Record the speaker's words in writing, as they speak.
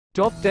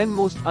Top 10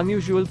 Most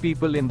Unusual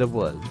People in the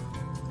World.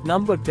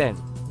 Number 10.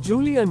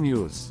 Julia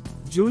News.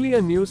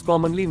 Julia News,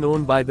 commonly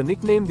known by the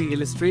nickname the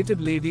Illustrated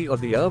Lady or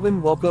the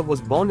Irwin Walker,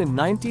 was born in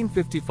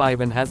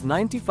 1955 and has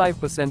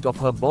 95% of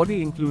her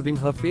body including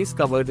her face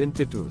covered in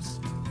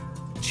tattoos.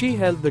 She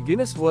held the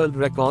Guinness World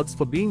Records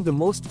for being the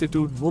most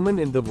tattooed woman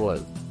in the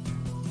world.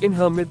 In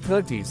her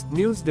mid-30s,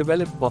 News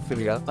developed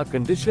porphyria, a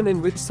condition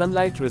in which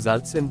sunlight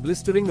results in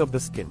blistering of the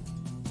skin.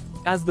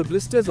 As the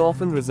blisters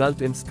often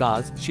result in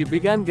scars, she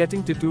began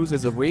getting tattoos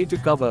as a way to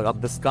cover up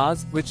the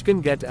scars, which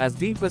can get as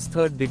deep as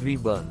third-degree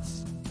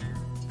burns.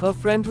 Her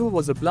friend, who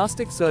was a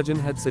plastic surgeon,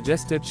 had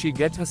suggested she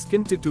get her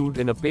skin tattooed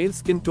in a pale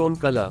skin tone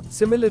color,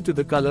 similar to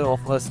the color of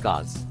her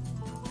scars.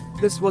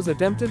 This was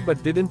attempted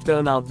but didn't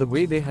turn out the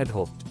way they had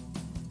hoped.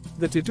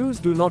 The tattoos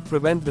do not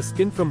prevent the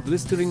skin from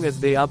blistering as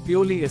they are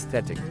purely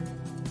aesthetic.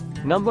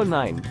 Number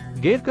 9.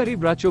 Gairkari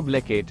Bracho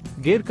Blackate.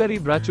 Gairkari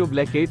Bracho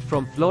Blackate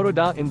from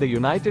Florida in the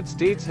United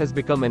States has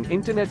become an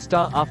internet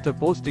star after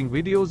posting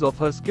videos of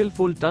her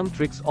skillful tongue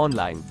tricks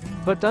online.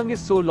 Her tongue is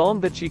so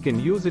long that she can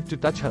use it to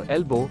touch her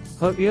elbow,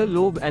 her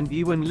earlobe and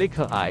even lick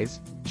her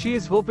eyes. She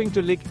is hoping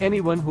to lick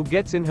anyone who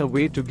gets in her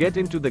way to get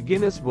into the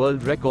Guinness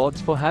World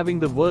Records for having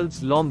the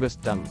world's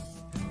longest tongue.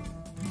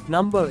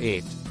 Number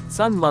 8.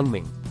 Sun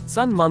Mengming.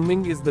 Sun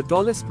Mengming is the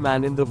tallest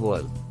man in the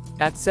world.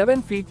 At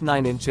 7 feet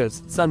 9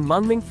 inches, Sun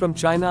Mengming from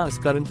China is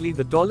currently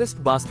the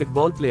tallest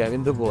basketball player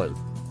in the world.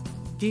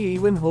 He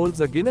even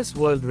holds a Guinness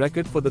World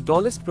Record for the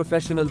tallest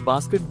professional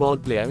basketball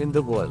player in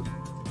the world.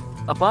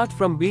 Apart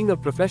from being a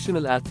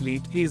professional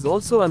athlete, he is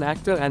also an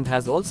actor and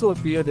has also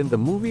appeared in the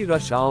movie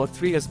Rush Hour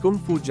 3 as Kung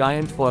Fu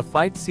Giant for a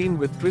fight scene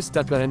with Chris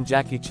Tucker and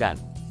Jackie Chan.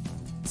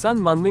 Sun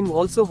Mengming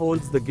also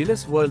holds the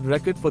Guinness World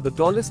Record for the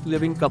tallest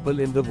living couple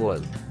in the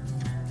world.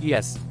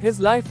 Yes,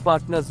 his life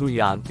partner Zhu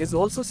Yan is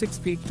also 6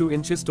 feet 2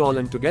 inches tall,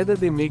 and together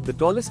they make the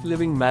tallest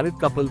living married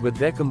couple with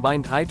their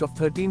combined height of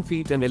 13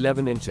 feet and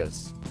 11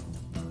 inches.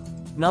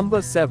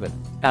 Number 7.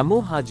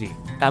 Amo Haji.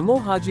 Amo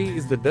Haji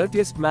is the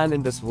dirtiest man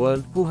in this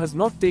world who has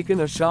not taken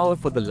a shower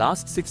for the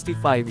last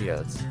 65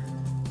 years.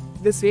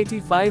 This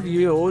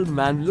 85-year-old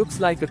man looks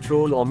like a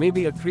troll or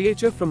maybe a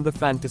creature from the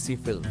fantasy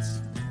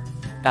films.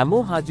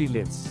 Amo Haji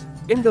lives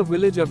in the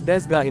village of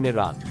Desga in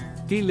Iraq.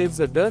 He lives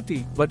a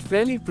dirty, but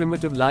fairly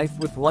primitive life,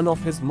 with one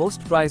of his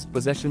most prized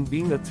possessions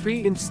being a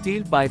 3-inch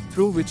steel pipe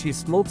through which he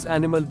smokes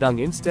animal dung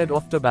instead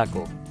of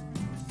tobacco.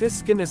 His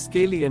skin is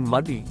scaly and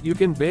muddy, you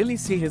can barely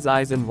see his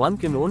eyes and one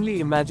can only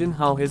imagine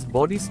how his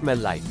body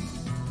smells like.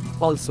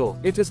 Also,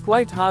 it is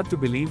quite hard to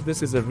believe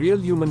this is a real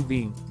human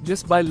being,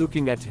 just by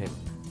looking at him.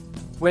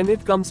 When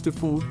it comes to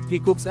food, he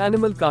cooks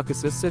animal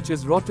carcasses such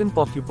as rotten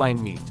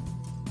porcupine meat.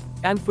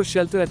 And for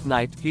shelter at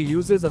night, he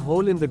uses a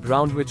hole in the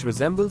ground which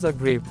resembles a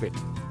grave pit.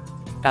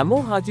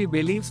 Amo Haji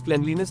believes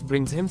cleanliness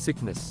brings him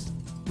sickness.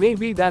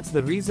 Maybe that's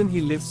the reason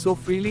he lives so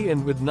freely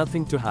and with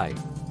nothing to hide.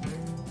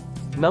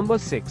 Number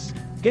 6.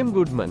 Kim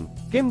Goodman.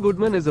 Kim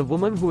Goodman is a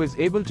woman who is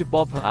able to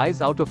pop her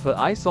eyes out of her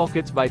eye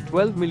sockets by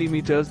 12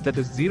 millimeters, that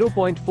is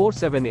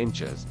 0.47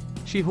 inches.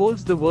 She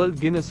holds the World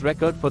Guinness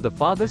record for the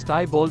farthest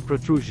eyeball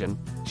protrusion.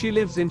 She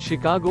lives in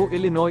Chicago,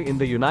 Illinois in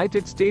the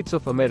United States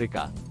of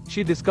America.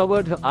 She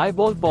discovered her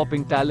eyeball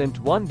popping talent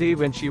one day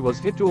when she was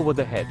hit over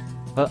the head.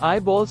 Her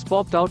eyeballs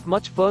popped out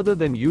much further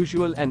than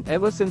usual, and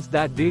ever since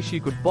that day she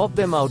could pop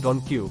them out on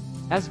cue,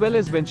 as well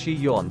as when she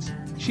yawns.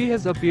 She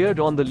has appeared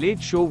on The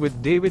Late Show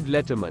with David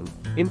Letterman.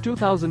 In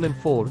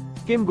 2004,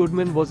 Kim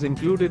Goodman was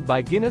included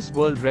by Guinness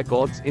World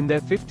Records in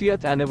their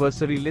 50th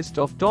anniversary list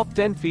of top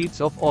 10 feats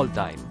of all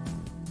time.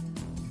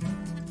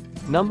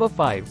 Number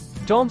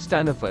 5. Tom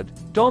Staniford.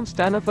 Tom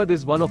Staniford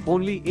is one of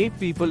only 8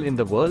 people in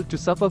the world to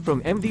suffer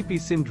from MDP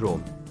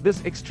syndrome.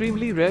 This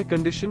extremely rare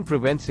condition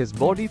prevents his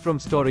body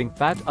from storing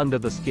fat under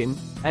the skin,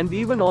 and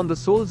even on the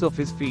soles of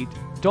his feet.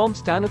 Tom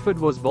Staniford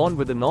was born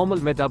with a normal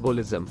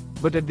metabolism,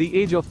 but at the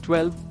age of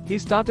 12, he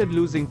started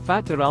losing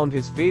fat around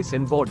his face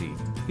and body.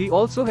 He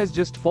also has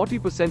just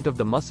 40% of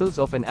the muscles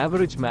of an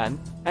average man,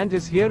 and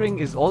his hearing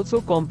is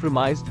also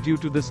compromised due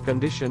to this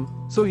condition,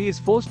 so he is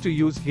forced to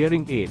use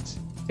hearing aids.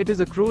 It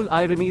is a cruel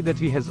irony that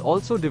he has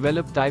also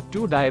developed type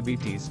 2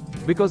 diabetes,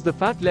 because the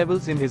fat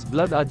levels in his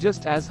blood are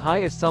just as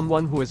high as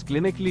someone who is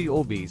clinically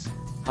obese.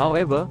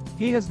 However,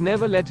 he has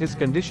never let his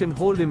condition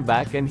hold him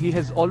back, and he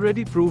has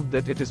already proved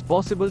that it is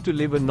possible to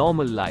live a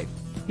normal life.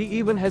 He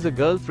even has a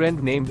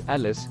girlfriend named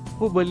Alice,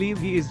 who believes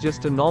he is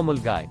just a normal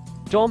guy.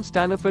 Tom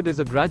Staniford is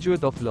a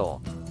graduate of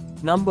law.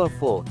 Number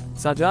 4.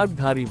 Sajad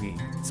Gharibi.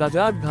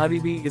 Sajad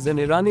Gharibi is an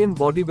Iranian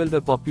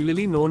bodybuilder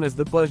popularly known as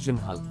the Persian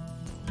Hulk.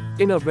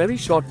 In a very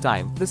short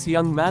time, this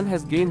young man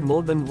has gained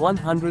more than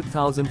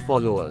 100,000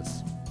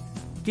 followers.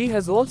 He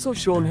has also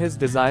shown his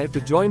desire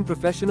to join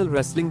professional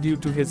wrestling due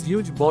to his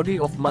huge body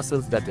of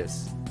muscles, that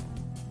is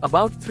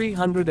about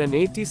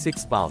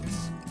 386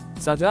 pounds.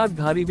 Sajad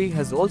Gharibi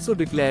has also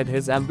declared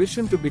his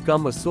ambition to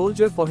become a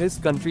soldier for his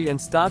country and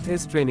start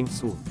his training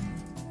soon.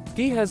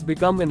 He has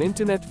become an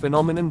internet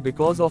phenomenon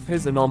because of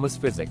his enormous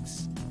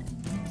physics.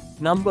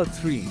 Number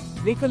 3.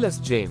 Nicholas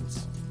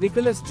James.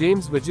 Nicholas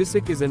James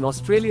Vujicic is an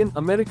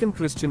Australian-American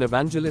Christian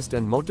evangelist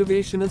and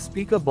motivational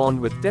speaker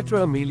born with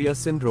tetraamelia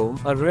syndrome,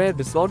 a rare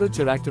disorder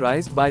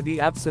characterized by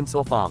the absence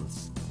of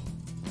arms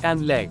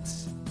and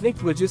legs. Nick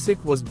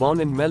Vujicic was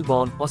born in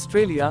Melbourne,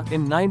 Australia,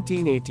 in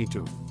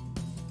 1982.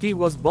 He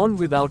was born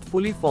without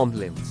fully formed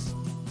limbs.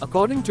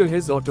 According to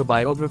his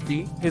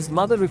autobiography, his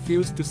mother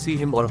refused to see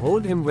him or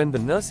hold him when the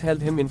nurse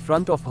held him in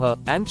front of her,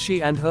 and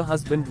she and her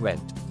husband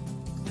went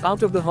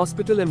out of the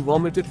hospital and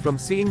vomited from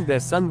seeing their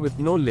son with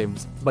no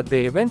limbs, but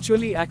they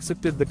eventually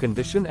accepted the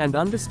condition and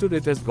understood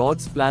it as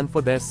God's plan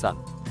for their son.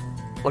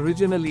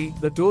 Originally,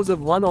 the toes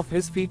of one of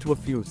his feet were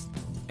fused.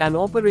 An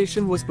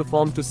operation was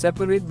performed to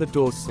separate the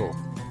toes so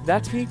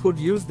that he could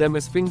use them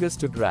as fingers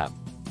to grab.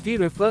 He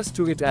refers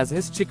to it as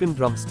his chicken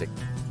drumstick.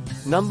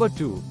 Number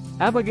 2.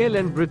 Abigail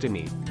and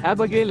Brittany.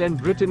 Abigail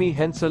and Brittany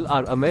Hensel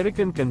are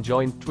American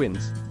conjoined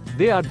twins.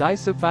 They are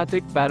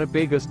disymphatic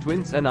parapagus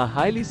twins and are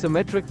highly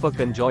symmetric for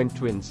conjoined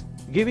twins,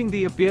 giving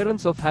the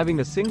appearance of having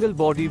a single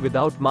body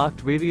without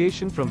marked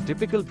variation from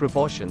typical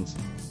proportions.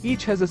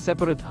 Each has a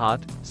separate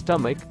heart,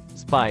 stomach,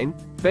 spine,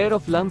 pair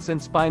of lungs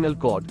and spinal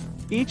cord.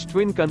 Each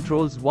twin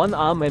controls one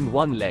arm and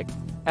one leg.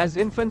 As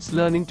infants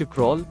learning to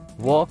crawl,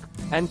 walk,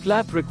 and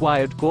clap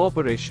required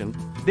cooperation,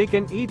 they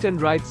can eat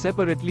and ride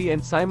separately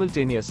and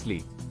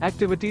simultaneously.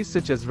 Activities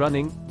such as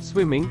running,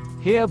 swimming,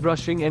 hair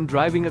brushing and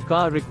driving a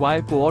car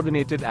require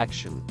coordinated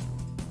action.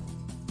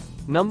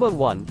 Number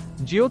 1.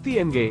 Jyoti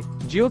Enge.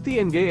 Jyoti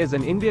Enge is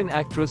an Indian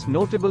actress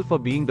notable for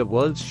being the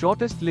world's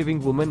shortest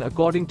living woman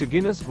according to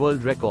Guinness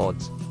World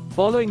Records.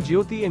 Following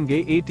Jyoti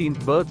Enge's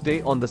 18th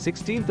birthday on the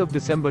 16th of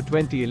December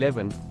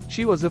 2011,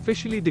 she was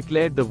officially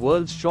declared the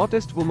world's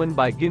shortest woman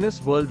by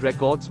Guinness World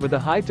Records with a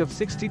height of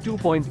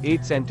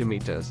 62.8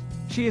 centimeters.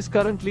 She is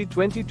currently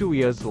 22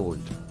 years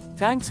old.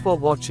 Thanks for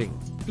watching.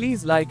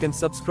 Please like and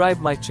subscribe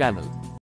my channel.